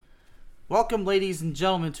Welcome, ladies and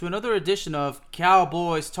gentlemen, to another edition of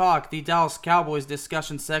Cowboys Talk, the Dallas Cowboys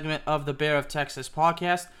discussion segment of the Bear of Texas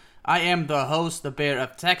podcast. I am the host, the Bear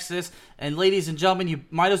of Texas, and ladies and gentlemen, you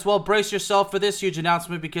might as well brace yourself for this huge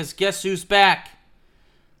announcement because guess who's back?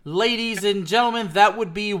 Ladies and gentlemen, that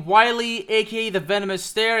would be Wiley, aka the Venomous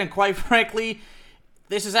Stare, and quite frankly,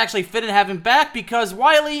 this is actually fitting to have him back because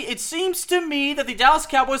Wiley, it seems to me that the Dallas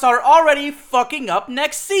Cowboys are already fucking up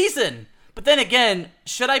next season. But then again,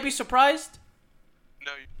 should I be surprised?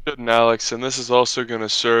 No, you shouldn't, Alex. And this is also going to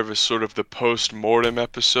serve as sort of the post-mortem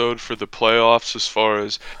episode for the playoffs as far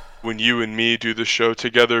as when you and me do the show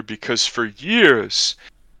together, because for years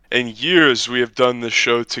and years we have done this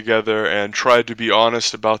show together and tried to be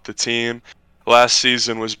honest about the team. Last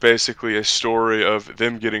season was basically a story of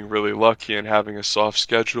them getting really lucky and having a soft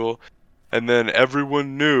schedule. And then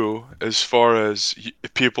everyone knew, as far as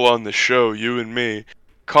people on the show, you and me,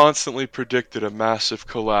 constantly predicted a massive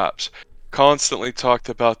collapse, constantly talked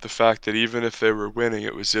about the fact that even if they were winning,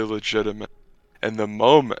 it was illegitimate. And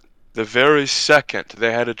the very second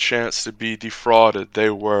they had a chance to be defrauded, they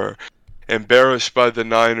were. Embarrassed by the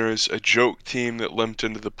Niners, a joke team that limped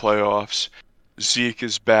into the playoffs. Zeke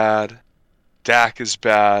is bad, Dak is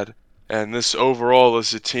bad, and this overall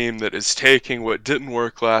is a team that is taking what didn't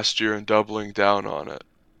work last year and doubling down on it.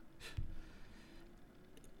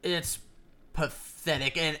 It's pathetic.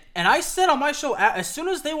 And I said on my show, as soon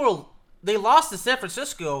as they lost to San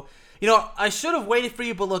Francisco, I should have waited for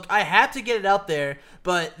you, but look, I had to get it out there.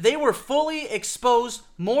 But they were fully exposed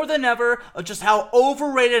more than ever of just how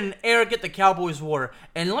overrated and arrogant the Cowboys were.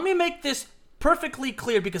 And let me make this perfectly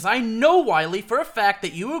clear, because I know, Wiley, for a fact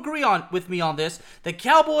that you agree with me on this. The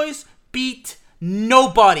Cowboys beat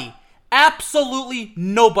nobody. Absolutely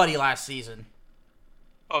nobody last season.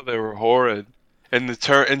 Oh, they were horrid. In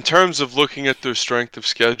terms of looking at their strength of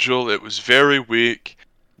schedule, it was very weak.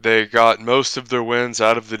 They got most of their wins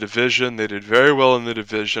out of the division. They did very well in the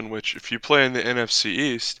division, which if you play in the NFC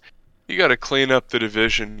East, you got to clean up the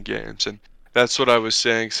division games. And that's what I was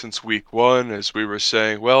saying since week one, as we were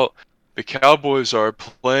saying, well, the Cowboys are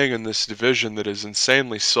playing in this division that is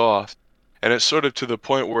insanely soft. And it's sort of to the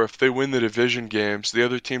point where if they win the division games, the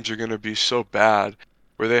other teams are going to be so bad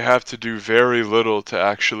where they have to do very little to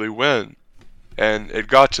actually win. And it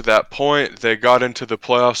got to that point. They got into the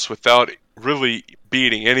playoffs without really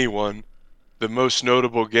beating anyone. The most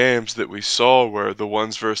notable games that we saw were the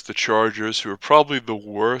ones versus the Chargers, who are probably the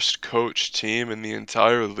worst coached team in the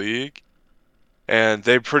entire league. And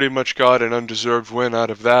they pretty much got an undeserved win out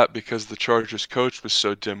of that because the Chargers coach was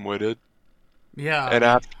so dim-witted. Yeah,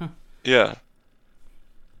 And yeah.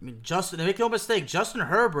 Make no mistake, Justin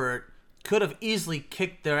Herbert could have easily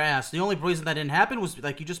kicked their ass. The only reason that didn't happen was,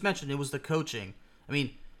 like you just mentioned, it was the coaching. I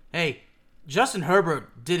mean, hey, Justin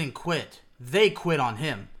Herbert didn't quit. They quit on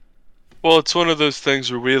him. Well, it's one of those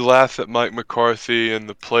things where we laugh at Mike McCarthy and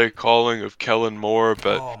the play calling of Kellen Moore,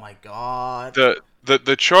 but oh my god,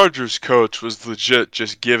 the Chargers coach was legit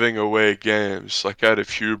just giving away games, like out of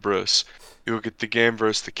hubris. You look at the game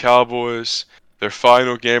versus the Cowboys, their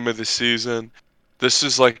final game of the season. This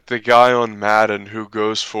is like the guy on Madden who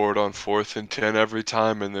goes for it on 4th and 10 every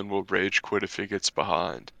time and then will rage quit if he gets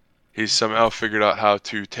behind. He's somehow figured out how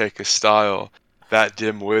to take a style that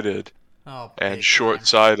dim-witted and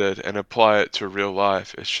short-sighted and apply it to real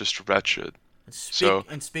life. It's just wretched.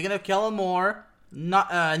 And speaking of Kellen Moore,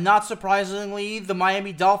 not surprisingly, the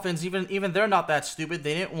Miami Dolphins, even they're not that stupid.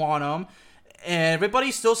 They didn't want him. And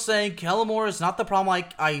everybody's still saying Kellen Moore is not the problem.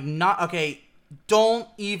 Don't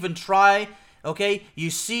even try. Okay,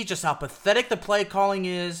 you see just how pathetic the play calling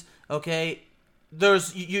is. Okay,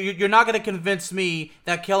 you're not going to convince me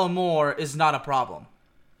that Kellen Moore is not a problem.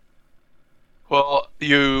 Well,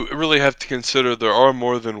 you really have to consider there's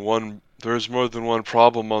more than one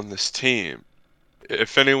problem on this team.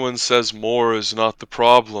 If anyone says Moore is not the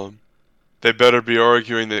problem, they better be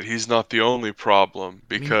arguing that he's not the only problem,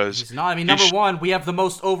 because he's not. Number one, we have the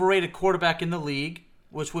most overrated quarterback in the league,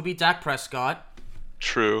 which would be Dak Prescott.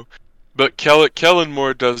 True. But Kellen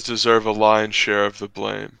Moore does deserve a lion's share of the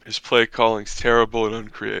blame. His play calling's terrible and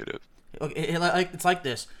uncreative. It's like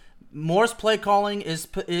this. Moore's play calling is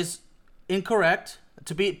incorrect.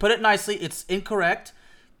 Put it nicely, it's incorrect.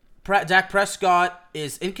 Dak Prescott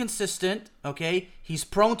is inconsistent. Okay, he's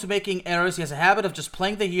prone to making errors. He has a habit of just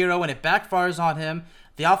playing the hero, and it backfires on him.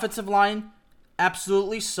 The offensive line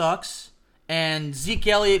absolutely sucks, and Zeke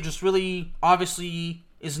Elliott just really obviously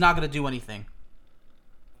is not going to do anything.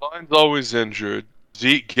 Line's always injured.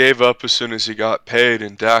 Zeke gave up as soon as he got paid,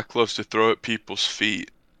 and Dak loves to throw at people's feet.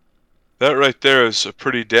 That right there is a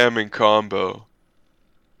pretty damning combo.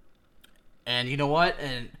 And you know what?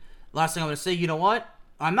 And last thing I'm going to say, you know what?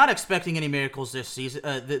 I'm not expecting any miracles this season,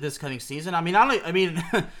 this coming season. I mean,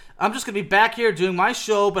 I'm just gonna be back here doing my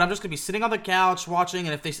show, but I'm just gonna be sitting on the couch watching.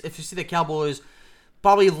 And if you see the Cowboys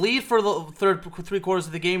probably lead for the third 3 quarters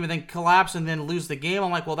of the game and then collapse and then lose the game,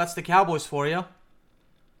 I'm like, well, that's the Cowboys for you.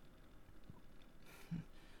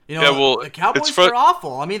 You know, Yeah, well, the Cowboys are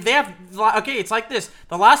awful. I mean, it's like this.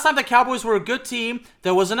 The last time the Cowboys were a good team,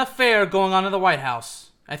 there was an affair going on in the White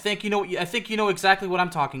House. I think you know exactly what I'm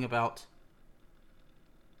talking about.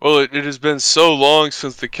 Well, it has been so long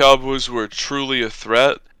since the Cowboys were truly a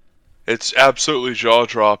threat. It's absolutely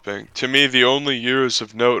jaw-dropping. To me, the only years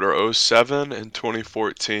of note are '07 and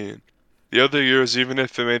 2014. The other years, even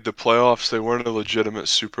if they made the playoffs, they weren't a legitimate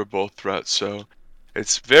Super Bowl threat. So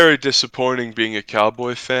it's very disappointing being a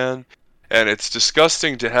Cowboy fan, and it's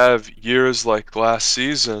disgusting to have years like last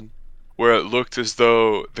season where it looked as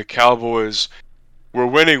though the Cowboys were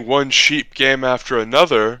winning one sheep game after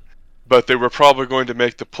another, but they were probably going to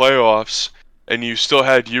make the playoffs, and you still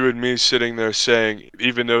had you and me sitting there saying,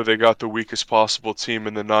 even though they got the weakest possible team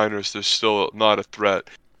in the Niners, they're still not a threat.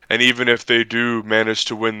 And even if they do manage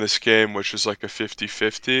to win this game, which is like a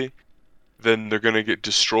 50-50, then they're going to get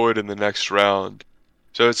destroyed in the next round.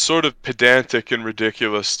 So it's sort of pedantic and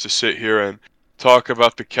ridiculous to sit here and talk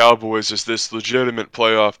about the Cowboys as this legitimate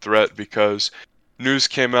playoff threat because news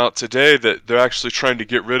came out today that they're actually trying to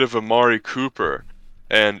get rid of Amari Cooper.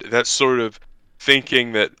 And that's sort of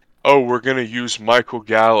thinking that, oh, we're going to use Michael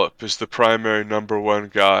Gallup as the primary number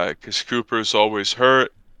 1 guy because Cooper's always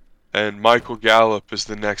hurt and Michael Gallup is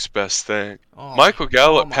the next best thing. Michael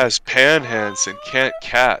Gallup has pan hands and can't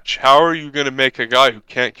catch. How are you going to make a guy who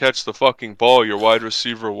can't catch the fucking ball your wide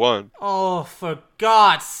receiver 1? Oh, for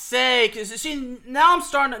God's sake. See, now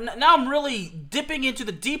I'm really dipping into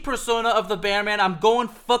the deep persona of the Bear Man. I'm going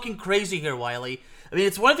fucking crazy here, Wiley. I mean,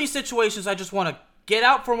 it's one of these situations I just want to get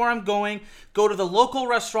out from where I'm going, go to the local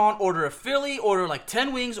restaurant, order a Philly, order like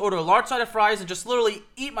 10 wings, order a large side of fries, and just literally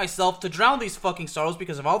eat myself to drown these fucking sorrows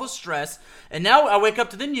because of all the stress. And now I wake up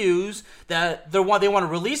to the news that they want to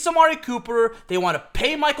release Amari Cooper, they want to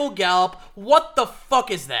pay Michael Gallup. What the fuck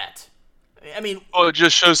is that? I mean... Well, it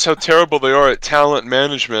just shows how terrible they are at talent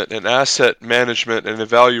management and asset management and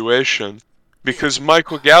evaluation. Because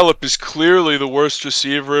Michael Gallup is clearly the worst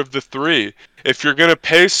receiver of the 3. If you're going to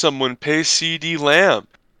pay someone, pay CeeDee Lamb.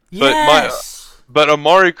 Yes. But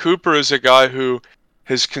Amari Cooper is a guy who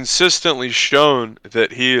has consistently shown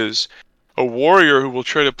that he is a warrior who will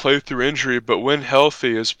try to play through injury, but when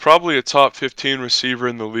healthy is probably a top 15 receiver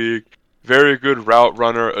in the league. Very good route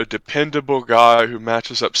runner, a dependable guy who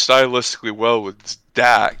matches up stylistically well with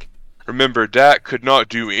Dak. Remember, Dak could not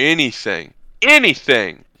do anything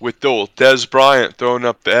with the old Dez Bryant throwing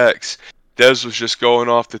up the X. Dez was just going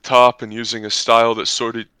off the top and using a style that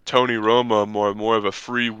sorted Tony Romo more of a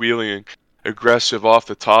freewheeling, aggressive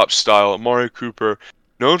off-the-top style. Amari Cooper,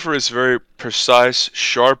 known for his very precise,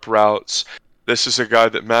 sharp routes. This is a guy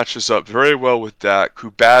that matches up very well with Dak, who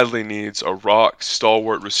badly needs a rock,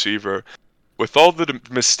 stalwart receiver. With all the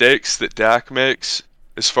mistakes that Dak makes,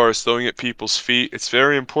 as far as throwing at people's feet, it's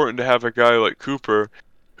very important to have a guy like Cooper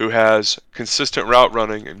who has consistent route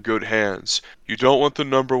running and good hands. You don't want the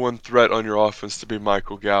number 1 threat on your offense to be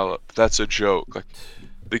Michael Gallup. That's a joke. Like,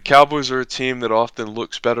 the Cowboys are a team that often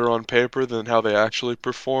looks better on paper than how they actually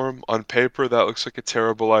perform. On paper, that looks like a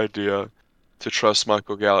terrible idea to trust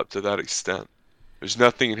Michael Gallup to that extent. There's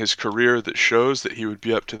nothing in his career that shows that he would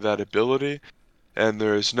be up to that ability, and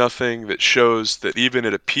there's nothing that shows that even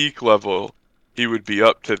at a peak level, he would be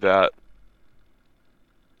up to that.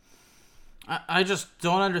 I just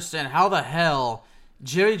don't understand how the hell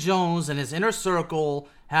Jerry Jones and his inner circle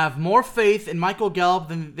have more faith in Michael Gallup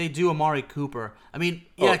than they do Amari Cooper. I mean,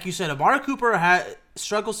 like you said, Amari Cooper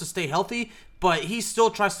struggles to stay healthy, but he still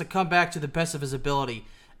tries to come back to the best of his ability.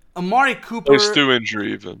 Amari Cooper... Plays through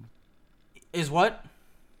injury, even. Is what?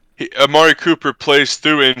 Amari Cooper plays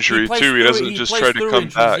through injury, too. He doesn't just try to come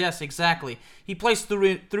back. Yes, exactly. He plays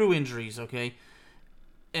through injuries, okay?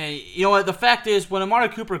 You know what? The fact is, when Amari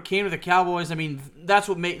Cooper came to the Cowboys, I mean, that's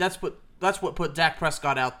what put Dak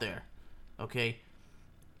Prescott out there. Okay.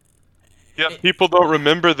 Yeah, people don't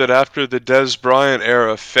remember that after the Dez Bryant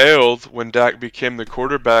era failed, when Dak became the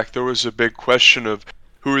quarterback, there was a big question of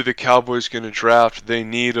who are the Cowboys going to draft. They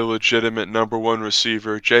need a legitimate number 1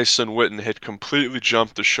 receiver. Jason Witten had completely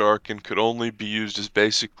jumped the shark and could only be used as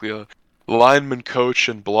basically a lineman coach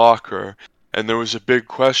and blocker. And there was a big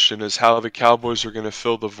question as how the Cowboys are going to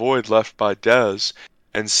fill the void left by Dez.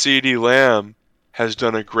 And CeeDee Lamb has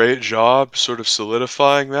done a great job sort of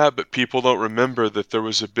solidifying that, but people don't remember that there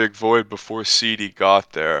was a big void before CeeDee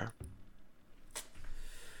got there.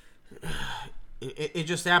 It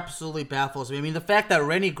just absolutely baffles me. I mean, the fact that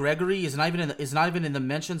Randy Gregory is not even in the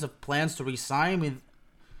mentions of plans to resign. I mean,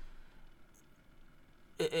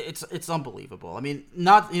 it's unbelievable. I mean,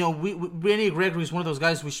 not Randy Gregory is one of those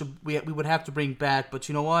guys we would have to bring back. But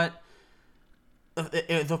you know what?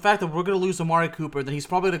 The fact that we're going to lose Amari Cooper, then he's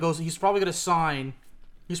probably going to sign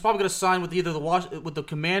with either with the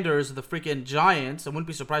Commanders or the freaking Giants. I wouldn't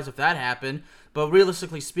be surprised if that happened. But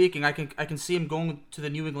realistically speaking, I can see him going to the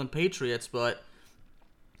New England Patriots. But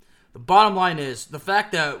the bottom line is the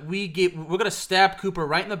fact that we're going to stab Cooper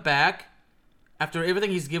right in the back after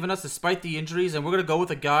everything he's given us, despite the injuries, and we're going to go with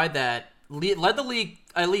a guy that led the league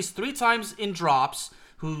at least 3 times in drops,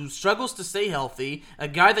 who struggles to stay healthy, a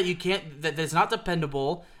guy that's not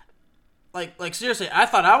dependable. Like seriously, I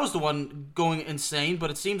thought I was the one going insane, but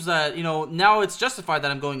it seems that now it's justified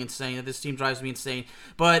that I'm going insane, that this team drives me insane.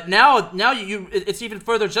 But now it's even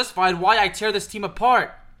further justified why I tear this team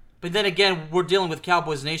apart. But then again, we're dealing with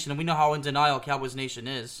Cowboys Nation, and we know how in denial Cowboys Nation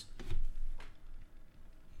is.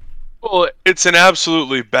 Well, it's an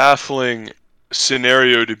absolutely baffling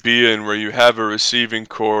scenario to be in, where you have a receiving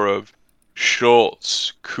core of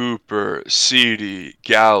Schultz, Cooper, CeeDee,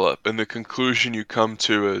 Gallup, and the conclusion you come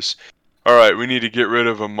to is, all right, we need to get rid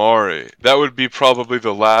of Amari. That would be probably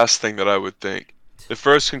the last thing that I would think. The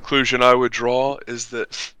first conclusion I would draw is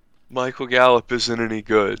that Michael Gallup isn't any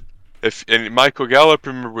good. And Michael Gallup,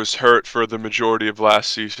 remember, was hurt for the majority of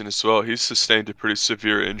last season as well. He sustained a pretty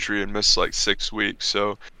severe injury and missed like 6 weeks.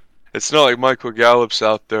 So it's not like Michael Gallup's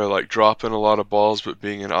out there like dropping a lot of balls but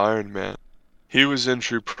being an Iron Man. He was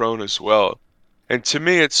injury prone as well. And to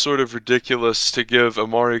me, it's sort of ridiculous to give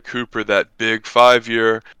Amari Cooper that big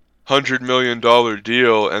 5-year, $100 million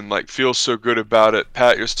deal and like feel so good about it,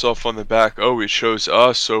 pat yourself on the back, oh, he chose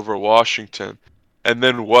us over Washington. And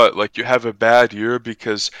then what? Like, you have a bad year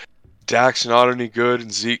because Dak's not any good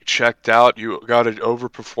and Zeke checked out, you got an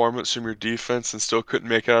overperformance from your defense and still couldn't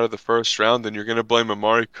make it out of the first round, then you're going to blame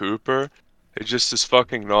Amari Cooper? It just is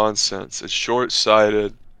fucking nonsense. It's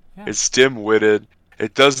short-sighted. Yeah. It's dim-witted.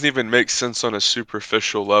 It doesn't even make sense on a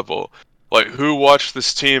superficial level. Like, who watched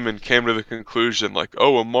this team and came to the conclusion, like,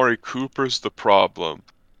 oh, Amari Cooper's the problem?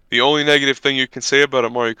 The only negative thing you can say about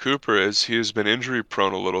Amari Cooper is he has been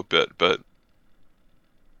injury-prone a little bit, but,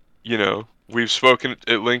 we've spoken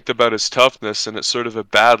at length about his toughness, and it's sort of a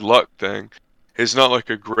bad luck thing. He's not like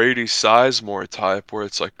a Grady Sizemore type where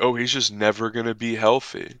it's like, oh, he's just never going to be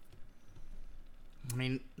healthy. I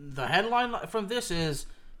mean, the headline from this is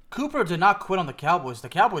Cooper did not quit on the Cowboys. The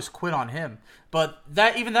Cowboys quit on him. But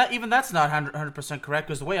even that's not 100% correct,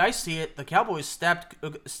 because the way I see it, the Cowboys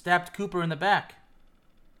stabbed Cooper in the back.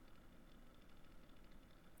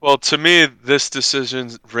 Well, to me, this decision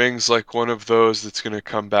rings like one of those that's going to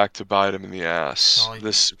come back to bite him in the ass. Oh, yeah.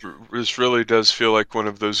 This really does feel like one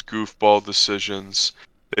of those goofball decisions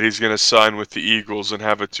that he's going to sign with the Eagles and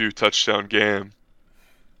have a 2-touchdown game.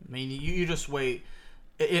 I mean, you just wait.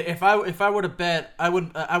 If I were to bet, I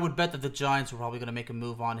would bet that the Giants were probably going to make a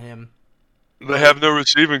move on him. They have no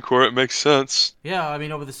receiving core. It makes sense. Yeah, I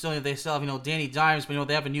mean, over the ceiling they still have Danny Dimes, but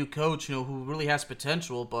they have a new coach, who really has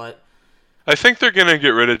potential. But I think they're gonna get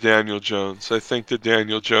rid of Daniel Jones. I think the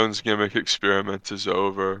Daniel Jones gimmick experiment is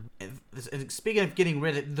over. And speaking of getting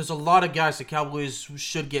rid of, there's a lot of guys the Cowboys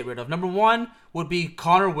should get rid of. Number 1 would be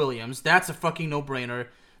Connor Williams. That's a fucking no-brainer.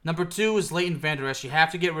 Number 2 is Leighton Vander Esch. You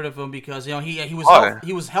have to get rid of him because he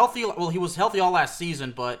was healthy. Well, he was healthy all last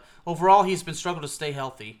season, but overall he's been struggling to stay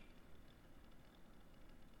healthy.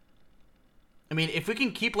 I mean, if we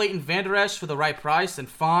can keep Leighton Vander Esch for the right price, then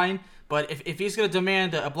fine. But if he's going to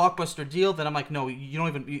demand a blockbuster deal, then I'm like, no,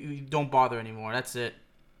 you don't bother anymore. That's it.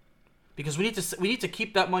 Because we need to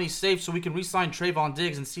keep that money safe so we can re-sign Trayvon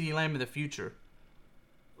Diggs and CeeDee Lamb in the future.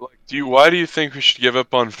 Like, why do you think we should give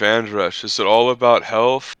up on Vander Esch? Is it all about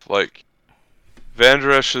health? Like,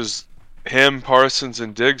 Vander Esch is him, Parsons,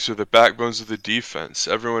 and Diggs are the backbones of the defense.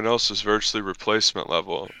 Everyone else is virtually replacement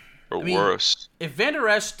level or worse. If Vander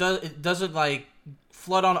Esch doesn't like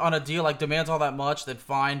flood on a deal, like demands all that much, then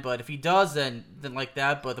fine. But if he does, then like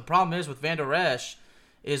that. But the problem is with Vander Esch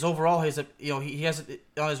is overall he has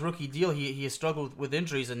on his rookie deal he has struggled with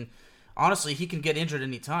injuries, and honestly he can get injured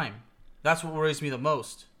any time. That's what worries me the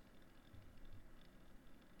most.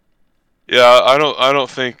 Yeah, I don't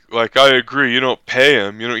think, like, I agree, you don't pay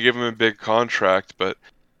him, you don't give him a big contract, but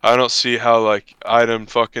I don't see how, like, item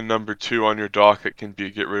fucking number 2 on your docket can be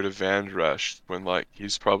get rid of Vander Esch when, like,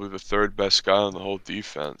 he's probably the 3rd best guy on the whole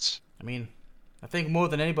defense. I mean, I think more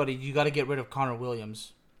than anybody, you got to get rid of Connor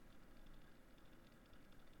Williams.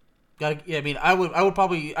 I would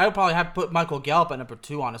probably have to put Michael Gallup at number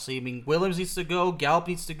 2, honestly. I mean, Williams needs to go, Gallup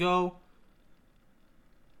needs to go.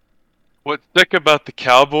 What's sick about the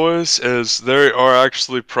Cowboys is they are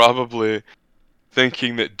actually probably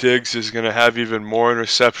thinking that Diggs is going to have even more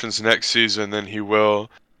interceptions next season than he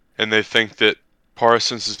will, and they think that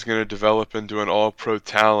Parsons is going to develop into an all-pro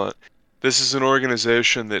talent. This is an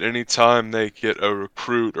organization that any time they get a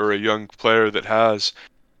recruit or a young player that has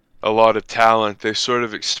a lot of talent, they sort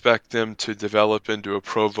of expect them to develop into a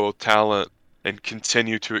Pro Bowl talent and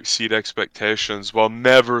continue to exceed expectations while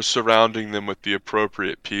never surrounding them with the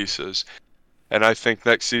appropriate pieces. And I think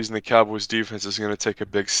next season the Cowboys defense is going to take a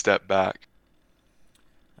big step back.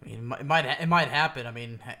 I mean, it might happen. I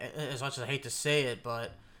mean, as much as I hate to say it,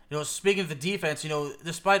 but speaking of the defense,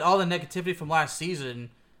 despite all the negativity from last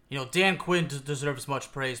season, Dan Quinn deserves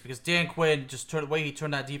much praise because Dan Quinn the way he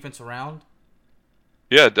turned that defense around.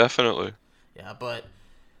 Yeah, definitely. Yeah, but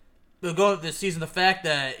going this season, the fact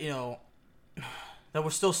that that we're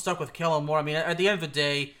still stuck with Kellen Moore. I mean, at the end of the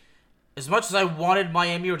day, as much as I wanted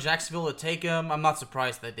Miami or Jacksonville to take him, I'm not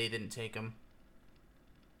surprised that they didn't take him.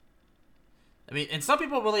 I mean, and some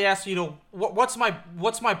people really ask, what's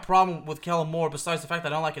my problem with Kellen Moore besides the fact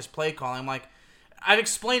that I don't like his play calling? I'm like, I've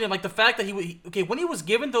explained it. Like the fact that when he was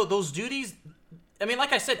given those duties, I mean,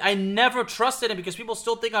 like I said, I never trusted him because people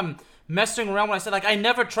still think I'm messing around when I said, like, I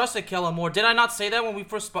never trusted Kellen Moore. Did I not say that when we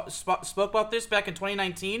first spoke about this back in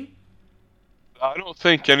 2019? I don't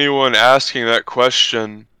think anyone asking that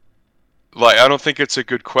question, I don't think it's a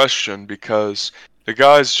good question because the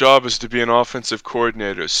guy's job is to be an offensive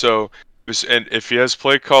coordinator. So, and if he has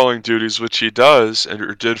play calling duties, which he does,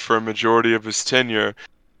 or did for a majority of his tenure,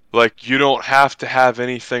 you don't have to have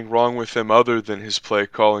anything wrong with him other than his play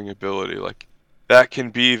calling ability. That can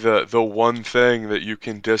be the one thing that you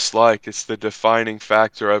can dislike. It's the defining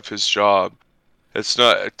factor of his job. It's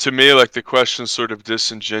not, to me, the question's sort of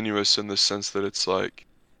disingenuous in the sense that it's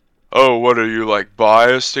oh, what are you,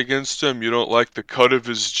 biased against him? You don't like the cut of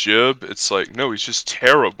his jib? It's no, he's just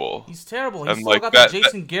terrible. He's terrible. He's And still got that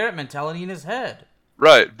Jason Garrett mentality in his head.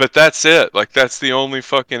 Right, but that's it. That's the only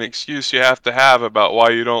fucking excuse you have to have about why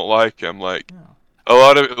you don't like him. A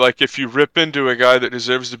lot of, if you rip into a guy that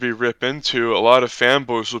deserves to be ripped into, a lot of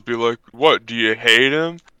fanboys will be like, what, do you hate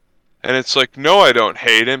him? And it's no, I don't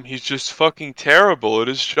hate him. He's just fucking terrible at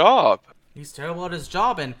his job. He's terrible at his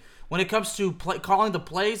job, and when it comes to calling the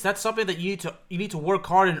plays, that's something that you need to work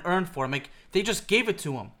hard and earn for. They just gave it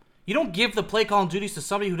to him. You don't give the play calling duties to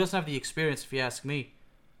somebody who doesn't have the experience, if you ask me.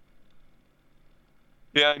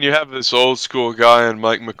 Yeah, and you have this old school guy in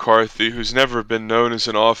Mike McCarthy who's never been known as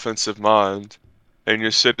an offensive mind. And you're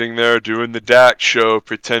sitting there doing the Dak show,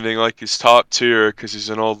 pretending like he's top tier because he's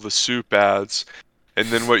in all the soup ads. And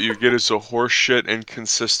then what you get is a horseshit,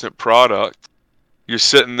 inconsistent product. You're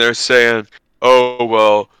sitting there saying, oh,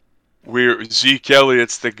 well, Zeke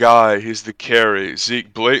Elliott's the guy, he's the carry.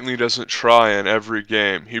 Zeke blatantly doesn't try in every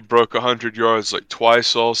game. He broke 100 yards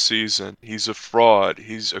twice all season. He's a fraud.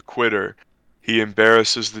 He's a quitter. He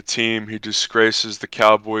embarrasses the team. He disgraces the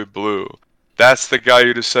Cowboy Blue. That's the guy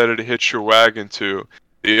you decided to hitch your wagon to.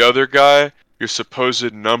 The other guy, your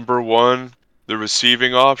supposed number one, the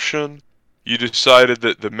receiving option, you decided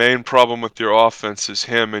that the main problem with your offense is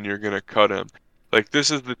him and you're going to cut him.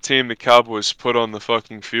 This is the team the Cowboys put on the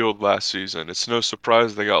fucking field last season. It's no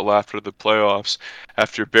surprise they got laughed out of the playoffs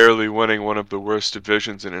after barely winning one of the worst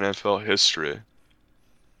divisions in NFL history.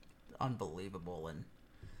 Unbelievable. And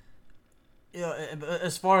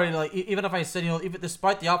as far as even if I said even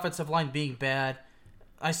despite the offensive line being bad,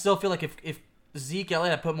 I still feel like if Zeke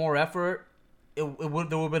Elliott had put more effort, there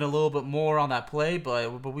would have been a little bit more on that play,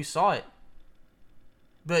 but we saw it.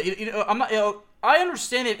 But I'm not. I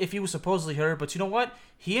understand it if he was supposedly hurt, but you know what?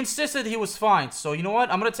 He insisted he was fine. So you know what?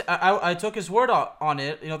 I took his word on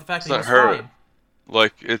it. The fact that he was hurt.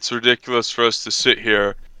 fine. It's ridiculous for us to sit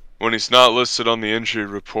here when he's not listed on the injury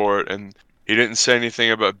report and he didn't say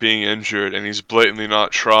anything about being injured and he's blatantly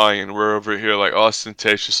not trying, and we're over here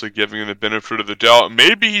ostentatiously giving him the benefit of the doubt.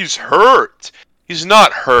 Maybe he's hurt. He's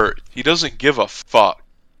not hurt. He doesn't give a fuck.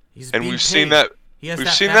 We've seen that.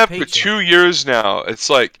 We've seen that for 2 years now. It's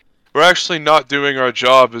we're actually not doing our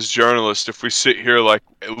job as journalists if we sit here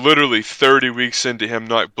literally 30 weeks into him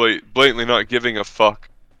not blatantly not giving a fuck,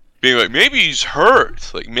 being maybe he's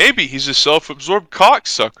hurt. Maybe he's a self-absorbed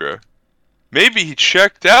cocksucker. Maybe he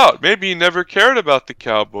checked out. Maybe he never cared about the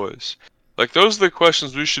Cowboys. Those are the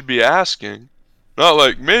questions we should be asking.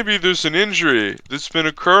 Not maybe there's an injury that's been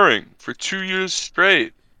occurring for 2 years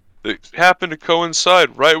straight that happened to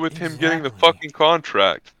coincide right with him getting the fucking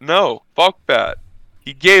contract. No, fuck that.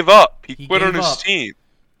 He gave up. He quit on his team.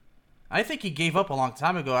 I think he gave up a long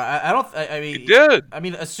time ago. I mean, he did. I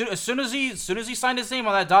mean, as soon as he signed his name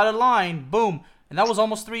on that dotted line, boom, and that was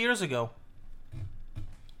almost 3 years ago.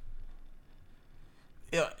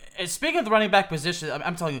 And speaking of the running back position,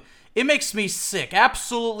 I'm telling you, it makes me sick,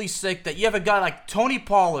 absolutely sick, that you have a guy like Tony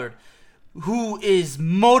Pollard who is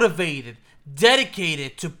motivated,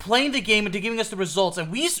 dedicated to playing the game and to giving us the results.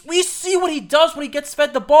 And we see what he does when he gets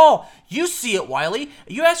fed the ball. You see it, Wiley.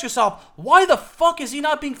 You ask yourself, why the fuck is he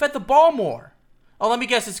not being fed the ball more? Oh, let me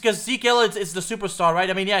guess. It's because Zeke Elliott is the superstar, right?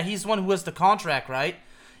 I mean, yeah, he's the one who has the contract, right?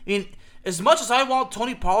 I mean, as much as I want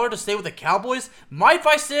Tony Pollard to stay with the Cowboys, my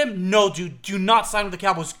advice to him, no, dude, do not sign with the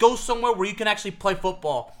Cowboys. Go somewhere where you can actually play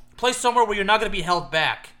football. Play somewhere where you're not going to be held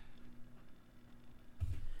back.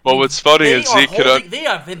 Well, what's funny is they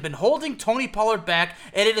have been holding Tony Pollard back,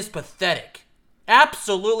 and it is pathetic.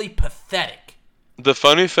 Absolutely pathetic. The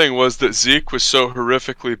funny thing was that Zeke was so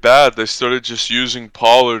horrifically bad, they started just using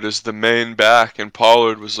Pollard as the main back, and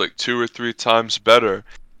Pollard was like 2 or 3 times better.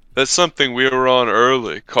 That's something we were on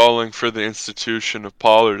early, calling for the institution of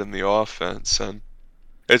Pollard in the offense. And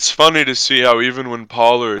it's funny to see how even when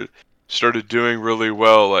Pollard started doing really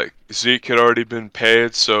well, like Zeke had already been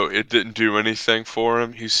paid, so it didn't do anything for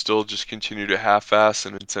him. He still just continued to half-ass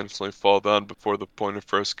and intentionally fall down before the point of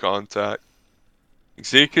first contact.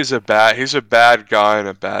 Zeke is he's a bad guy and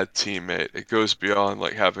a bad teammate. It goes beyond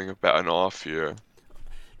like having an off year.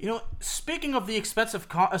 You know, speaking of expensive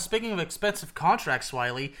contracts,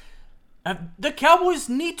 Wiley, the Cowboys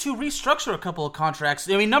need to restructure a couple of contracts.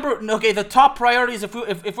 I mean, the top priorities, if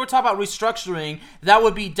we're talking about restructuring, that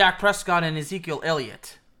would be Dak Prescott and Ezekiel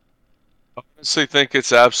Elliott. I honestly think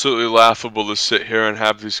it's absolutely laughable to sit here and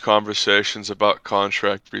have these conversations about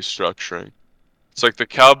contract restructuring. It's like the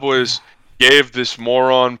Cowboys gave this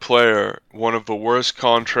moron player one of the worst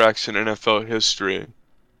contracts in NFL history,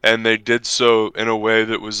 and they did so in a way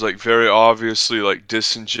that was like very obviously like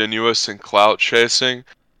disingenuous and clout chasing.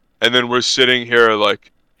 And then we're sitting here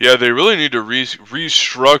like, yeah, they really need to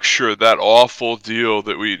restructure that awful deal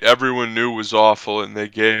that everyone knew was awful, and they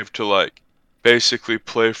gave to like basically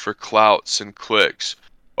play for clouts and clicks.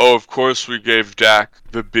 Oh, of course we gave Dak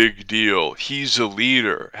the big deal. He's a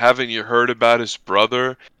leader. Haven't you heard about his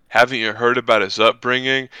brother? Haven't you heard about his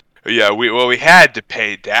upbringing? Yeah, we had to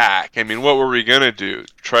pay Dak. I mean, what were we gonna do?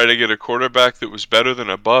 Try to get a quarterback that was better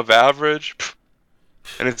than above average?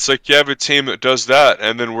 And it's like you have a team that does that,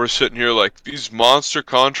 and then we're sitting here like, these monster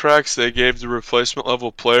contracts they gave the replacement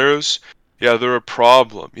level players, yeah, they're a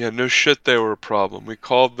problem. Yeah, no shit, they were a problem. We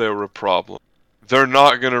called they were a problem. They're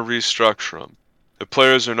not going to restructure them. The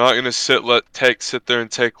players are not going to sit there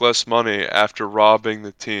and take less money after robbing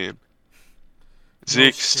the team.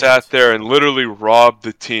 Zeke sat there and literally robbed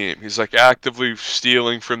the team. He's like actively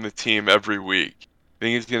stealing from the team every week.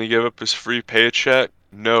 Think he's going to give up his free paycheck?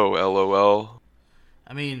 No, LOL.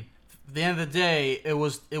 I mean, at the end of the day, it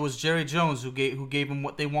was Jerry Jones who gave them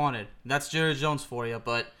what they wanted. That's Jerry Jones for you.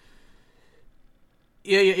 But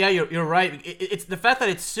yeah, you're right. It's the fact that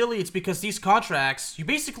it's silly. It's because these contracts,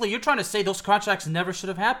 you're trying to say those contracts never should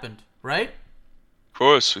have happened, right? Of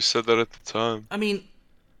course, we said that at the time. I mean,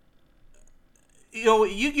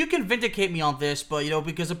 you can vindicate me on this, but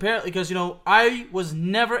because I was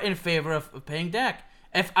never in favor of paying Dak.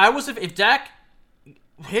 If Dak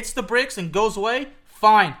hits the bricks and goes away,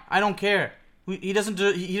 fine, I don't care. He doesn't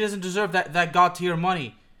deserve that god tier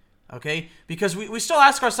money, okay? Because we still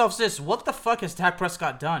ask ourselves this: what the fuck has Dak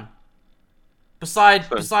Prescott done? Besides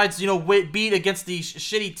beat against these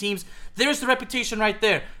shitty teams, there's the reputation right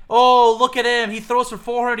there. Oh, look at him! He throws for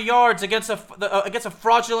 400 yards against a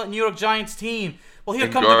fraudulent New York Giants team. Well, here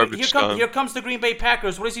comes the Green Bay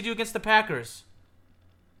Packers. What does he do against the Packers?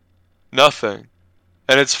 Nothing.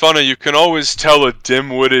 And it's funny, you can always tell a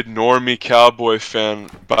dim-witted normie Cowboy fan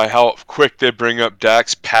by how quick they bring up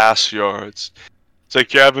Dak's pass yards. It's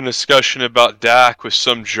like you're having a discussion about Dak with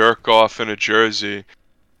some jerk-off in a jersey,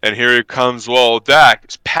 and here he comes, well,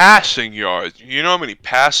 Dak's passing yards. You know how many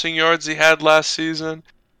passing yards he had last season?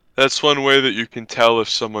 That's one way that you can tell if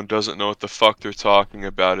someone doesn't know what the fuck they're talking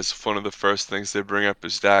about, is one of the first things they bring up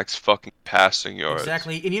is Dak's fucking passing yards.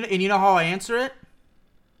 Exactly, and you know how I answer it?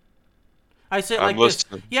 I say it like this.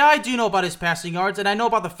 Yeah, I do know about his passing yards, and I know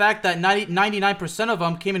about the fact that 99% of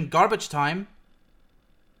them came in garbage time.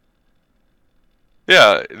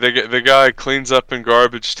 Yeah, the guy cleans up in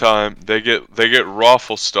garbage time. They get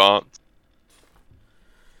raffle stomped.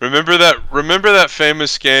 Remember that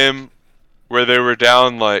famous game where they were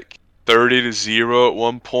down like 30-0 at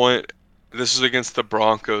one point? This is against the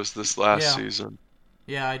Broncos this last season.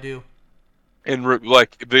 Yeah, I do. And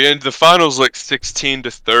like the finals like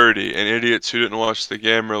 16-30, and idiots who didn't watch the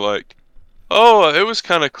game are like, oh, it was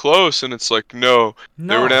kind of close, and it's like, no,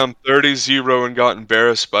 they were down 30-0 and got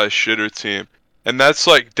embarrassed by a shitter team. And that's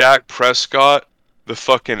like Dak Prescott, the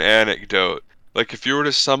fucking anecdote. Like, if you were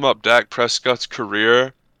to sum up Dak Prescott's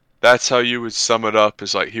career, that's how you would sum it up,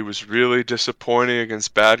 is like he was really disappointing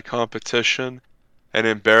against bad competition and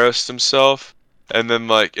embarrassed himself. And then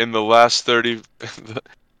like in the last 30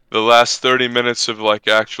 the last 30 minutes of like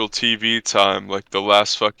actual TV time, like the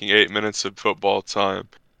last fucking 8 minutes of football time,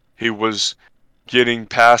 he was getting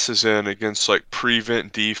passes in against like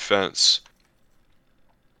prevent defense.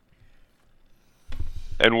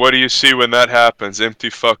 And what do you see when that happens? Empty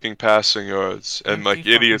fucking passing yards. And Empty like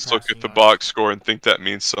fucking idiots look at passing the yards. box score and think that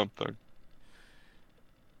means something.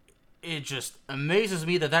 It just amazes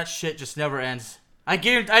me that shit just never ends. I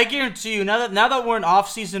guarantee you now that we're in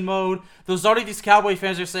off-season mode, those already these Cowboy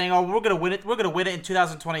fans are saying, "Oh, we're gonna win it. We're gonna win it in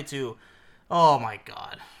 2022." Oh my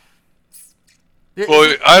god.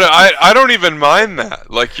 Well, I don't even mind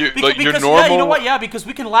that. Like your Because normal. yeah, you know what? Yeah, because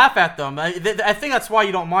we can laugh at them. I think that's why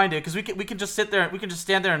you don't mind it, because we can just sit there, we can just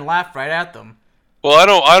stand there and laugh right at them. Well,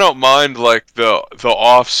 I don't mind like the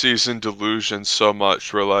off-season delusion so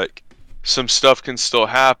much, where like some stuff can still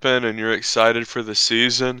happen and you're excited for the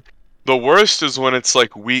season. The worst is when it's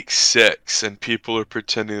like week 6 and people are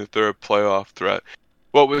pretending that they're a playoff threat.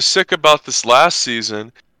 What was sick about this last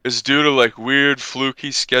season is due to like weird fluky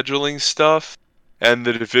scheduling stuff and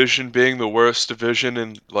the division being the worst division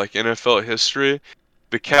in like NFL history.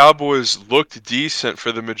 The Cowboys looked decent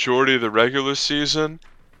for the majority of the regular season,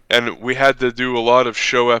 and we had to do a lot of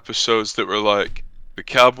show episodes that were like, the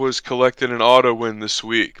Cowboys collected an auto win this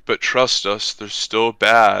week, but trust us, they're still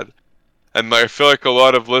bad. And I feel like a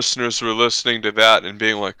lot of listeners were listening to that and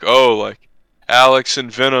being like, oh, like Alex and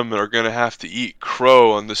Venom are gonna have to eat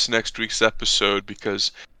crow on this next week's episode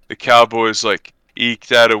because the Cowboys like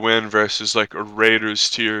eked out a win versus like a Raiders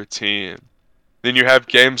tier team. Then you have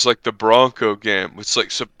games like the Bronco game.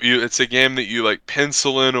 It's a game that you like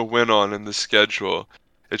pencil in a win on in the schedule.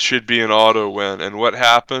 It should be an auto win. And what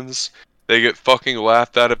happens? They get fucking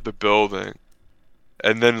laughed out of the building.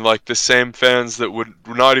 And then like the same fans that would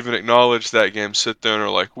not even acknowledge that game sit there and are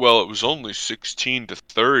like, well, it was only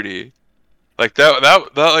 16-30. Like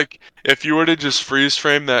that like if you were to just freeze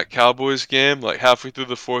frame that Cowboys game like halfway through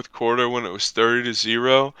the fourth quarter when it was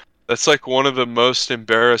 30-0, that's like one of the most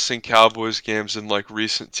embarrassing Cowboys games in like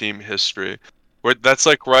recent team history. Where that's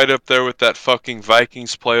like right up there with that fucking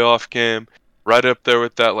Vikings playoff game, right up there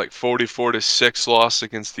with that like 44-6 loss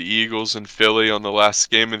against the Eagles in Philly on the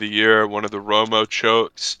last game of the year, one of the Romo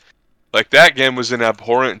chokes. Like that game was an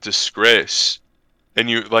abhorrent disgrace. And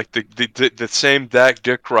you like the same Dak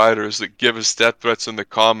Dick riders that give us death threats in the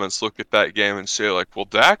comments look at that game and say like, well,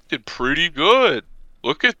 Dak did pretty good.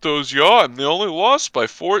 Look at those yards. They only lost by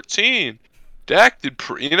 14. Dak did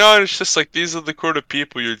you know, and it's just like these are the kind of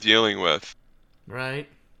people you're dealing with. Right.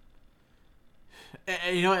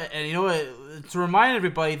 And you know what? To remind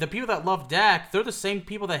everybody, the people that love Dak, they're the same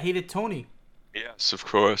people that hated Tony. Yes, of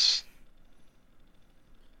course.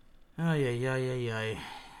 Oh yeah.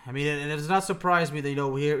 I mean, it does not surprise me that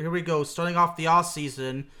here we go, starting off the off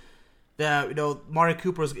season, that Mari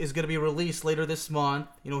Cooper is going to be released later this month.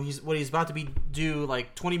 He's about to be due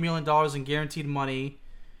like $20 million in guaranteed money,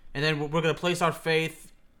 and then we're going to place our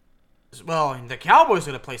faith. Well, the Cowboys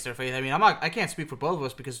are going to place their faith. I mean, I can't speak for both of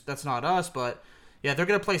us because that's not us, but yeah, they're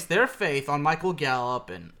going to place their faith on Michael Gallup,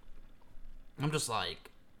 and I'm just like,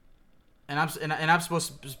 and I'm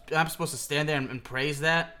supposed to stand there and praise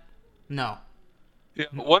that? No. Yeah,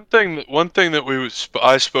 one thing that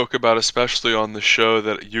I spoke about, especially on the show,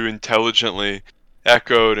 that you intelligently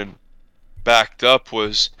echoed and backed up,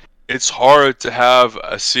 was it's hard to have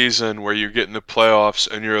a season where you get in the playoffs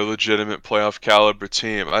and you're a legitimate playoff caliber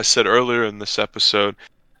team. I said earlier in this episode,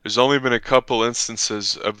 there's only been a couple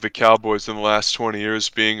instances of the Cowboys in the last 20 years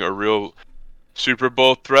being a real Super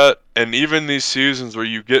Bowl threat, and even these seasons where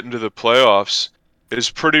you get into the playoffs is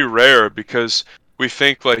pretty rare because we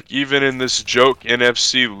think like even in this joke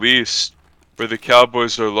NFC least where the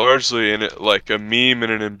Cowboys are largely in it like a meme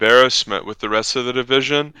and an embarrassment with the rest of the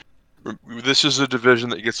division, this is a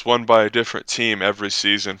division that gets won by a different team every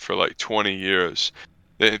season for like 20 years.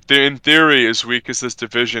 In theory, as weak as this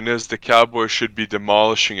division is, the Cowboys should be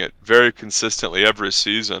demolishing it very consistently every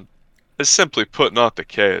season. It's simply put not the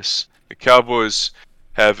case. The Cowboys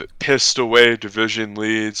have pissed away division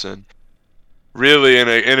leads, and really in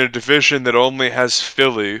a division that only has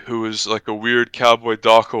Philly, who is like a weird Cowboy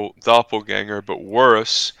doppelganger, but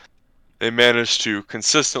worse, they managed to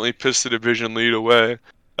consistently piss the division lead away.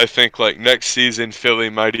 I think like next season Philly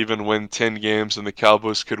might even win 10 games and the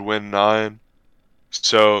Cowboys could win 9.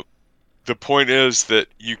 So the point is that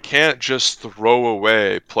you can't just throw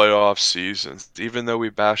away playoff seasons. Even though we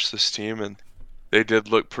bashed this team and they did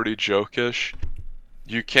look pretty jokish,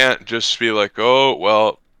 you can't just be like, oh,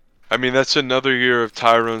 well, I mean, that's another year of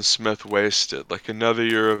Tyron Smith wasted, like another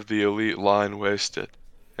year of the elite line wasted.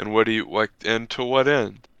 And what do you like? And to what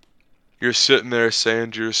end? You're sitting there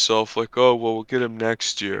saying to yourself, like, oh, well, we'll get him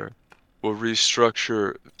next year. We'll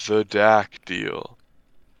restructure the Dak deal.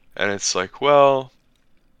 And it's like, well,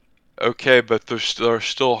 okay, but they're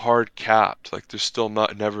still hard capped. Like, they're still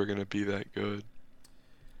not never going to be that good.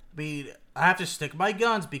 I mean, I have to stick my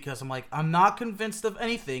guns because I'm not convinced of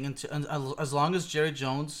anything until, as long as Jerry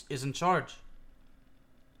Jones is in charge.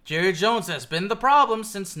 Jerry Jones has been the problem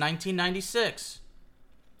since 1996.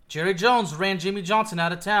 Jerry Jones ran Jimmy Johnson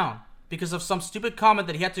out of town because of some stupid comment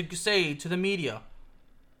that he had to say to the media.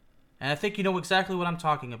 And I think you know exactly what I'm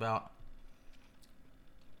talking about.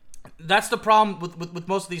 That's the problem with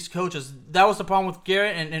most of these coaches. That was the problem with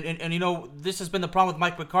Garrett, and you know, this has been the problem with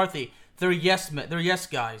Mike McCarthy. They're yes men. They're yes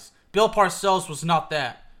guys. Bill Parcells was not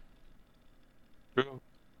that. True.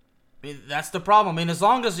 I mean, that's the problem. I mean, as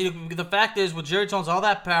long as the fact is, with Jerry Jones, all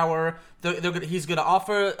that power, he's going to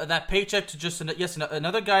offer that paycheck to just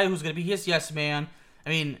another guy who's going to be his yes man. I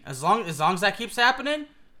mean, as long as that keeps happening,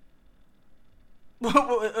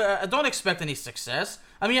 I don't expect any success.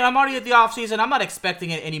 I mean, I'm already at the offseason. I'm not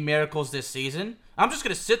expecting any miracles this season. I'm just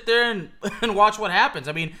going to sit there and watch what happens.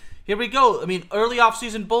 I mean, here we go. I mean, early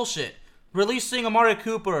offseason bullshit. Releasing Amari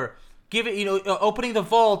Cooper, opening the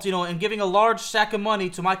vault, and giving a large sack of money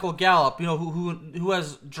to Michael Gallup, who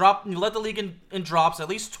has led the league in drops at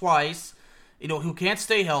least twice, who can't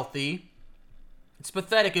stay healthy. It's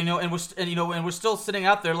pathetic, and we're still sitting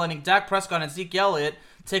out there letting Dak Prescott and Zeke Elliott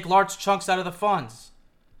take large chunks out of the funds.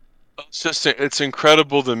 It's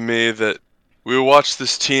incredible to me that we watch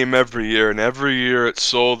this team every year, and every year it's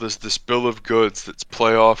sold as this bill of goods that's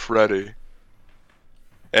playoff ready.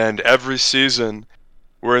 And every season,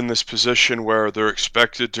 we're in this position where they're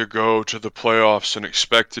expected to go to the playoffs and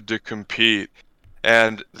expected to compete.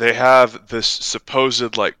 And they have this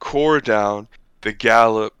supposed like core down, the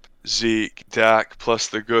Gallup, Zeke, Dak, plus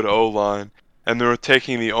the good O-line. And they're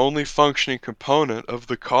taking the only functioning component of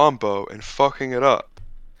the combo and fucking it up.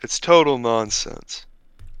 It's total nonsense.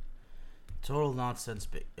 Total nonsense,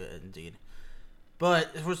 indeed.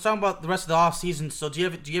 But if we're talking about the rest of the offseason, so do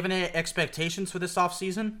you have any expectations for this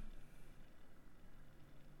offseason?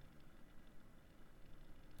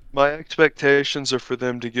 My expectations are for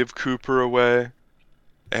them to give Cooper away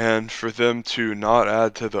and for them to not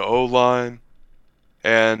add to the O-line.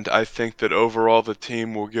 And I think that overall the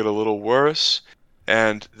team will get a little worse.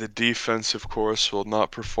 And the defense, of course, will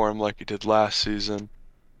not perform like it did last season.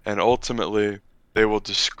 And ultimately, they will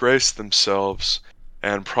disgrace themselves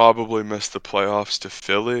and probably miss the playoffs to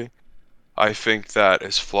Philly. I think that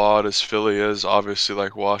as flawed as Philly is, obviously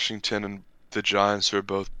like Washington and the Giants are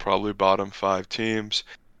both probably bottom 5 teams.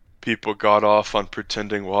 People got off on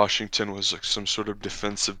pretending Washington was like some sort of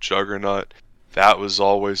defensive juggernaut. That was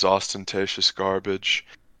always ostentatious garbage.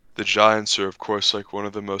 The Giants are, of course, like one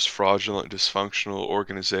of the most fraudulent, dysfunctional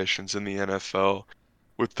organizations in the NFL,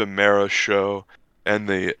 with the Mara show and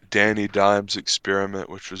the Danny Dimes experiment,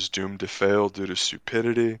 which was doomed to fail due to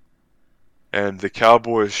stupidity. And the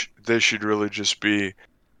Cowboys, they should really just be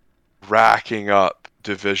racking up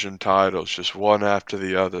division titles, just one after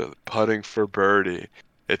the other, putting for birdie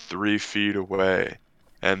at 3 feet away,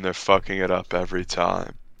 and they're fucking it up every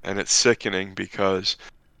time. And it's sickening because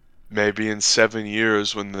maybe in 7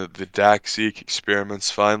 years when the Dak Zeke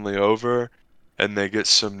experiment's finally over and they get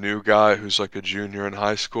some new guy who's like a junior in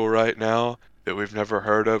high school right now that we've never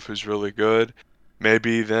heard of who's really good,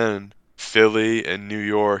 maybe then Philly and New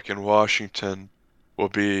York and Washington will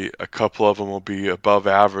be, a couple of them will be above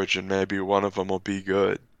average and maybe one of them will be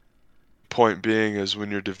good. Point being is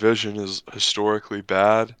when your division is historically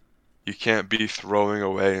bad, you can't be throwing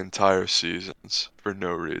away entire seasons for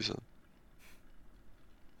no reason.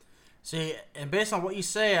 See, and based on what you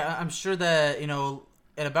say, I'm sure that, in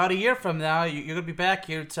about a year from now, you're going to be back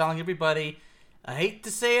here telling everybody, I hate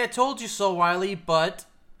to say I told you so, Wiley, but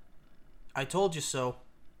I told you so.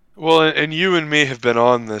 Well, and you and me have been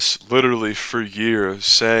on this literally for years,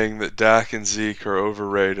 saying that Dak and Zeke are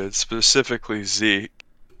overrated, specifically Zeke.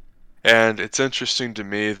 And it's interesting to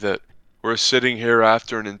me that we're sitting here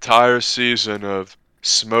after an entire season of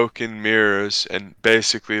smoke and mirrors and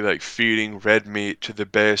basically like feeding red meat to the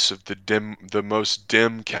base of the most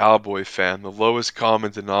dim Cowboy fan, the lowest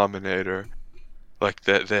common denominator, like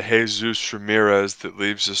the Jesus Ramirez that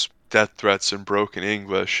leaves us death threats in broken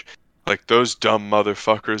English. Like those dumb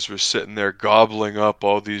motherfuckers were sitting there gobbling up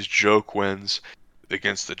all these joke wins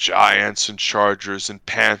against the Giants and Chargers and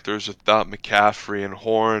Panthers without McCaffrey and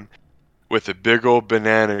Horn, with a big old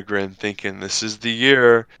banana grin thinking this is the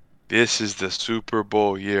year, this is the Super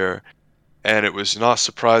Bowl year. and it was not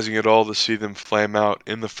surprising at all to see them flame out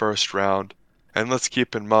in the first round. And let's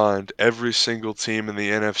keep in mind, every single team in the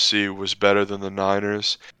NFC was better than the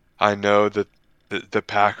Niners. I know that the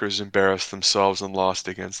Packers embarrassed themselves and lost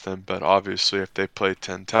against them, but obviously if they played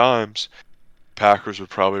 10 times, Packers would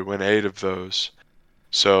probably win 8 of those.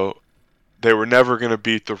 So they were never going to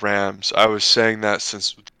beat the Rams. I was saying that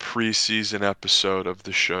since the preseason episode of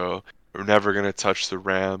the show. We're never going to touch the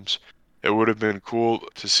Rams. It would have been cool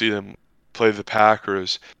to see them play the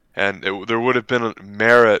Packers, and there would have been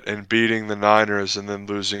merit in beating the Niners and then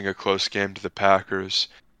losing a close game to the Packers.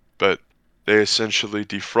 But they essentially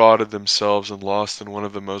defrauded themselves and lost in one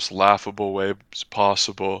of the most laughable ways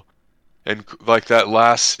possible. And like that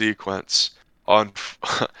last sequence on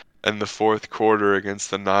in the fourth quarter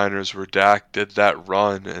against the Niners where Dak did that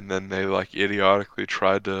run and then they like idiotically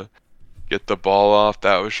tried to get the ball off,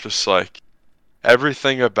 that was just like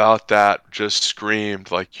everything about that just screamed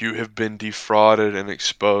like you have been defrauded and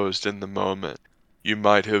exposed in the moment. You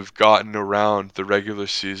might have gotten around the regular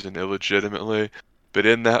season illegitimately, but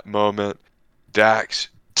in that moment, Dak's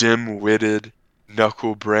dim-witted,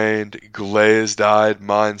 knuckle-brained, glazed-eyed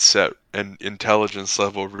mindset and intelligence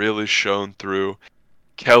level really shone through.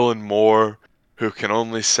 Kellen Moore, who can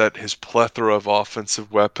only set his plethora of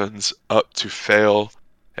offensive weapons up to fail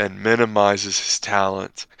and minimizes his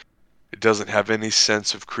talent. It doesn't have any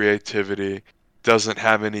sense of creativity, doesn't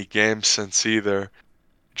have any game sense either.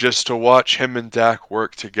 Just to watch him and Dak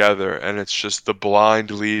work together, and it's just the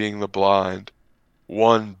blind leading the blind.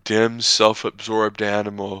 One dim, self-absorbed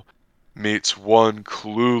animal meets one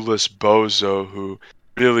clueless bozo who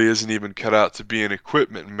really isn't even cut out to be an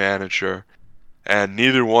equipment manager, and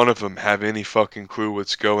neither one of them have any fucking clue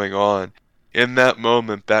what's going on. In that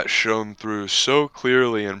moment, that shone through so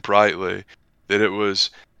clearly and brightly that it was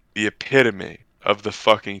the epitome of the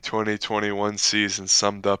fucking 2021 season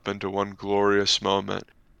summed up into one glorious moment,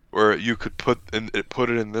 where you could put it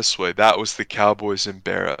in this way: that was the Cowboys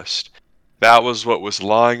embarrassed. That was what was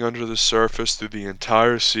lying under the surface through the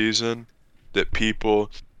entire season that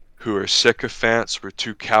people who are sycophants were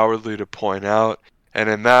too cowardly to point out, and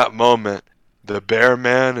in that moment, the Bear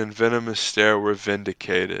Man and Venomous Stare were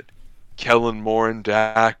vindicated. Kellen Moore and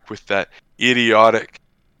Dak with that idiotic,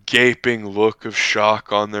 gaping look of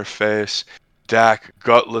shock on their face. Dak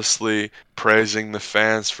gutlessly praising the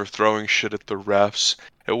fans for throwing shit at the refs.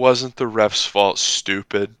 It wasn't the refs' fault,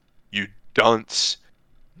 stupid. You dunce.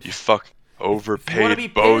 You fucking If you want to overpaid be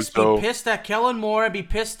bozo. pissed at Kellen Moore and be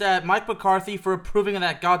pissed at Mike McCarthy for approving of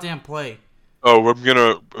that goddamn play. Oh, we're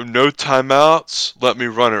gonna, no timeouts? Let me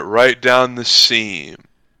run it right down the seam.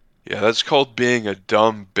 Yeah, that's called being a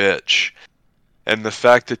dumb bitch. And the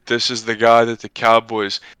fact that this is the guy that the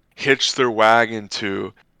Cowboys hitch their wagon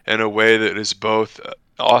to in a way that is both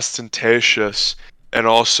ostentatious and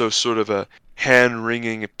also sort of a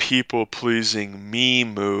hand-wringing, people-pleasing me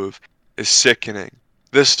move is sickening.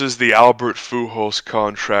 This is the Albert Pujols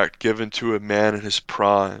contract given to a man in his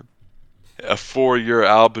prime. A 4-year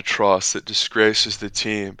albatross that disgraces the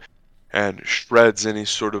team and shreds any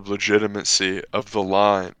sort of legitimacy of the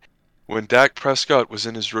line. When Dak Prescott was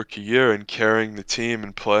in his rookie year and carrying the team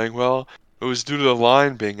and playing well, it was due to the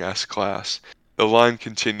line being S-class. The line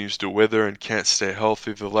continues to wither and can't stay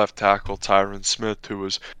healthy. The left tackle, Tyron Smith, who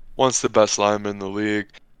was once the best lineman in the league,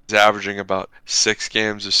 is averaging about 6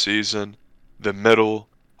 games a season. The middle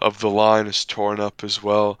of the line is torn up as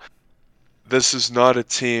well. This is not a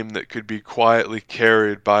team that could be quietly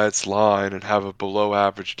carried by its line and have a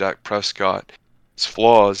below-average Dak Prescott. Its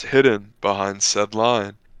flaws hidden behind said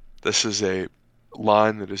line. This is a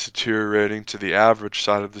line that is deteriorating to the average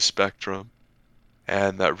side of the spectrum,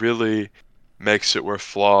 and that really makes it where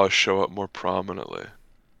flaws show up more prominently.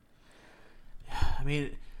 I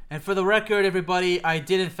mean, and for the record, everybody, I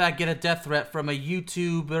did in fact get a death threat from a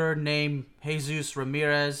YouTuber named Jesus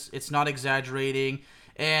Ramirez. It's not exaggerating.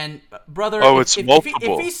 And brother, Oh, it's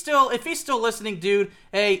multiple. if he's still listening, dude,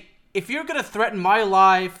 hey, if you're gonna threaten my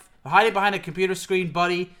life, hiding behind a computer screen,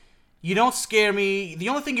 buddy, you don't scare me. The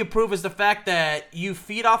only thing you prove is the fact that you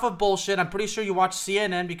feed off of bullshit. I'm pretty sure you watch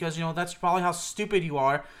CNN because, you know, that's probably how stupid you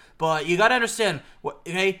are. But you gotta understand,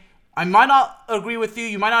 hey, I might not agree with you,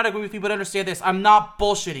 you might not agree with me, but understand this. I'm not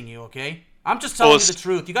bullshitting you, okay? I'm just telling you the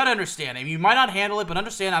truth. You gotta understand. I mean, you might not handle it, but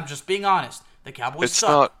understand I'm just being honest. The Cowboys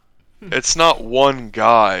suck. It's not one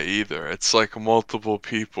guy either. It's like multiple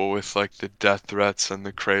people with like the death threats and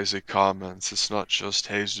the crazy comments. It's not just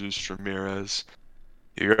Jesus Ramirez.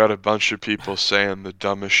 You got a bunch of people saying the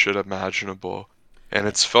dumbest shit imaginable. And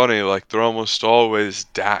it's funny, like, they're almost always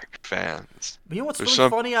Dak fans. But you know what's really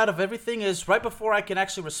funny out of everything is right before I can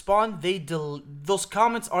actually respond, those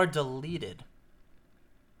comments are deleted.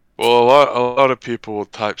 Well, a lot of people will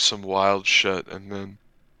type some wild shit and then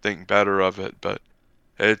think better of it, but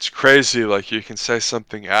it's crazy. Like you can say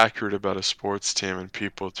something accurate about a sports team and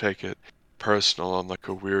people take it personal on like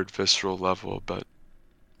a weird visceral level. But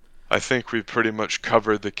I think we pretty much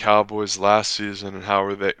covered the Cowboys last season and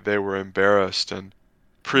how they were embarrassed and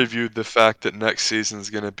previewed the fact that next season is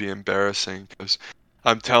going to be embarrassing because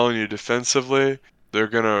I'm telling you, defensively, they're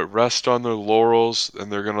going to rest on their laurels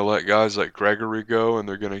and they're going to let guys like Gregory go and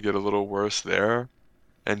they're going to get a little worse there.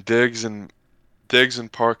 And Diggs and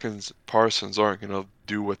Parsons aren't going to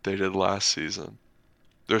do what they did last season.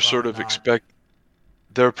 They're sort Probably of not.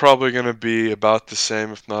 they're probably going to be about the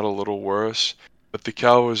same, if not a little worse. But the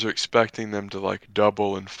Cowboys are expecting them to like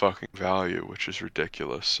double in fucking value, which is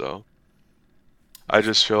ridiculous. So I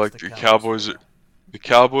just feel That's like the Cowboys for you. The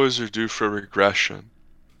Cowboys are due for regression.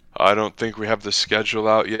 I don't think we have the schedule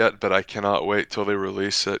out yet, but I cannot wait till they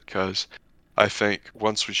release it because I think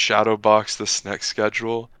once we shadow box this next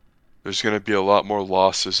schedule, there's going to be a lot more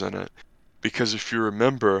losses in it. Because if you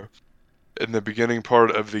remember, in the beginning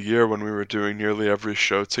part of the year when we were doing nearly every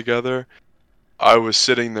show together, I was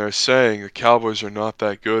sitting there saying the Cowboys are not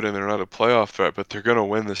that good and they're not a playoff threat, but they're going to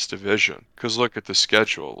win this division. Because look at the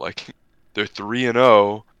schedule. Like, they're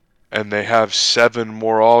 3-0 and they have 7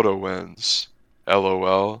 more auto wins.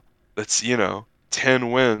 LOL. That's,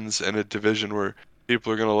 10 wins in a division where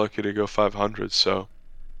people are going to look at it go 500. So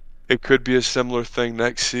it could be a similar thing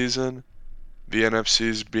next season. The NFC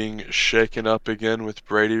is being shaken up again with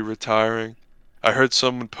Brady retiring. I heard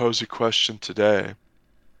someone pose a question today.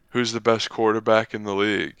 Who's the best quarterback in the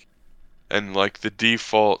league? And like the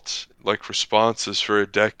default like responses for a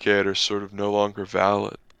decade are sort of no longer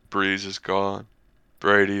valid. Breeze is gone.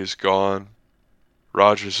 Brady is gone.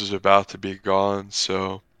 Rodgers is about to be gone.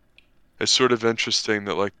 So it's sort of interesting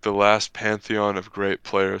that like the last pantheon of great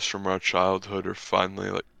players from our childhood are finally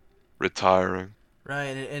like retiring.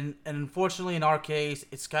 Right, and unfortunately in our case,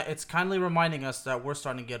 it's kindly reminding us that we're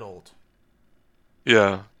starting to get old.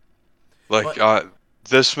 Yeah. Like But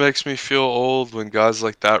this makes me feel old when guys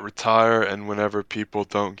like that retire and whenever people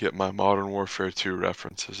don't get my Modern Warfare 2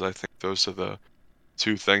 references. I think those are the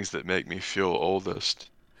two things that make me feel oldest.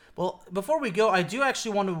 well, before we go, I do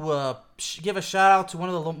actually want to give a shout out to one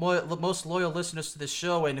of the most loyal listeners to this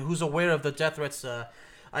show and who's aware of the death threats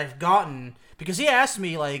I've gotten because he asked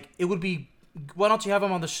me like it would be why don't you have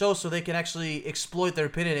them on the show so they can actually exploit their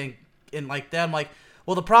opinion and like that. I'm like,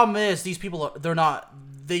 well, the problem is these people they're not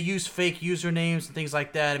they use fake usernames and things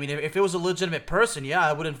like that. I mean, if it was a legitimate person, yeah,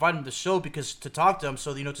 I would invite them to the show because to talk to them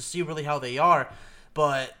so to see really how they are.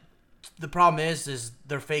 But the problem is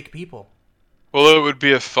they're fake people. Well, it would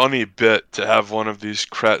be a funny bit to have one of these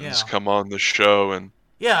cretins Yeah. come on the show and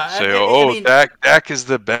Yeah, say, I "Oh, mean, Dak is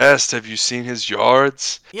the best. Have you seen his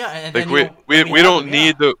yards?" yeah, and Like then when we we have don't them,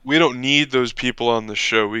 yeah, need we don't need those people on the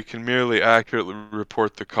show. We can merely accurately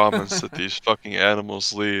report the comments that these fucking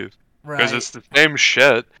animals leave because right, it's the same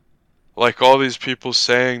shit. Like all these people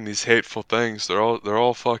saying these hateful things, they're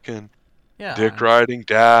all fucking yeah, dick riding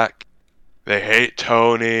Dak. They hate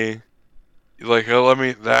Tony. Like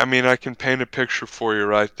I mean I can paint a picture for you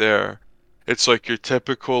right there. It's like your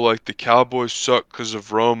typical like the Cowboys suck 'cause of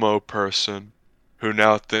Romo person who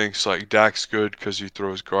now thinks like Dak's good 'cause he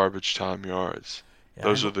throws garbage time yards. yeah.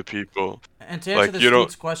 Those are the people. And to answer Like this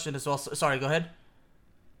dude's question as well, sorry, go ahead.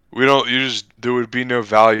 there would be no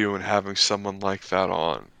value in having someone like that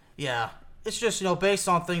on. Yeah, it's just based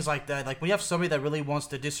on things like that. Like when you have somebody that really wants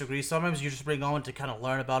to disagree, sometimes you just bring on to kind of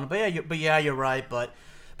learn about them. But yeah, you're right. But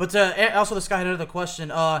also this guy had another question.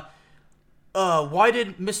 Why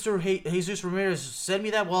did Mr. Jesus Ramirez send me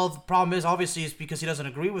that? Well, the problem is obviously it's because he doesn't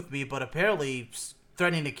agree with me, but apparently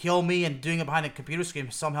threatening to kill me and doing it behind a computer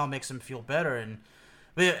screen somehow makes him feel better.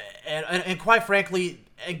 And quite frankly,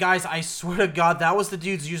 guys, I swear to God, that was the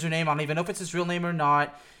dude's username. I don't even know if it's his real name or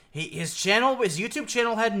not. His YouTube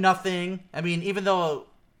channel had nothing. I mean, even though,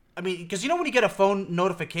 I mean, because when you get a phone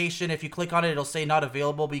notification, if you click on it, it'll say not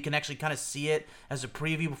available, but you can actually kind of see it as a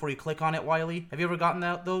preview before you click on it. Wiley, have you ever gotten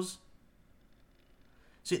those?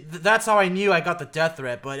 See, that's how I knew I got the death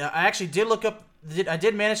threat. But I actually did look up. I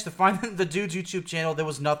did manage to find the dude's YouTube channel. There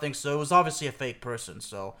was nothing, so it was obviously a fake person.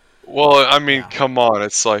 So Well, I mean, yeah, come on.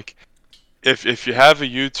 It's like if you have a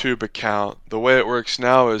YouTube account, the way it works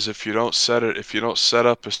now is if you don't set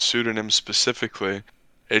up a pseudonym specifically,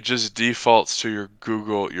 it just defaults to your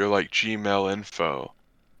Google, your like Gmail info.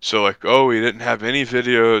 So like, oh, he didn't have any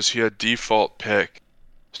videos, he had default pick.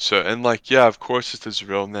 So and like, yeah, of course it's his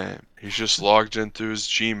real name. He's just logged into his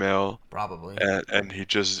Gmail probably. and he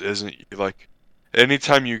just isn't like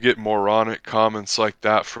anytime you get moronic comments like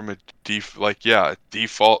that from a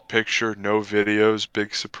default picture, no videos,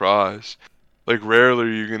 big surprise. Like rarely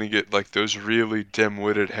are you gonna get like those really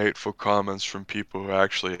dim-witted, hateful comments from people who are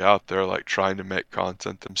actually out there like trying to make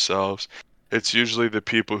content themselves. It's usually the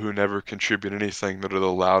people who never contribute anything that are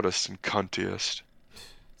the loudest and cuntiest.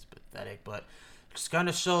 It's pathetic, but it just kind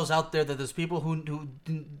of shows out there that there's people who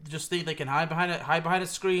just think they can hide behind a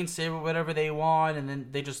screen, say whatever they want, and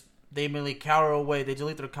then they merely cower away. They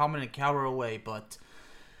delete their comment and cower away. But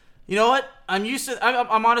you know what? I'm used to.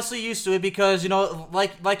 I'm honestly used to it because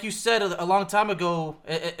like you said a long time ago,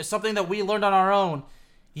 it's something that we learned on our own.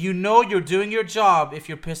 You know you're doing your job if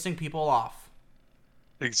you're pissing people off.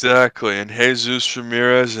 Exactly, and Jesus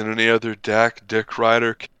Ramirez and any other dick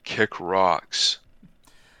rider can kick rocks.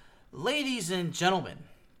 Ladies and gentlemen,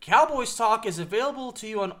 Cowboys Talk is available to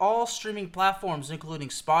you on all streaming platforms, including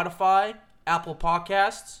Spotify, Apple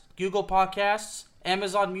Podcasts, Google Podcasts,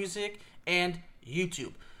 Amazon Music, and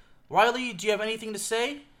YouTube. Riley, do you have anything to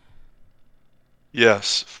say?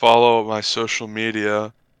 Yes, follow my social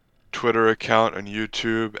media, Twitter account and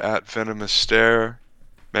YouTube at Venomous Stare.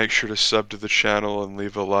 Make sure to sub to the channel and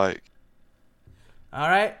leave a like. All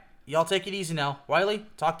right, y'all take it easy now. Riley,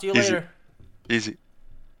 talk to you Easy. later. Easy.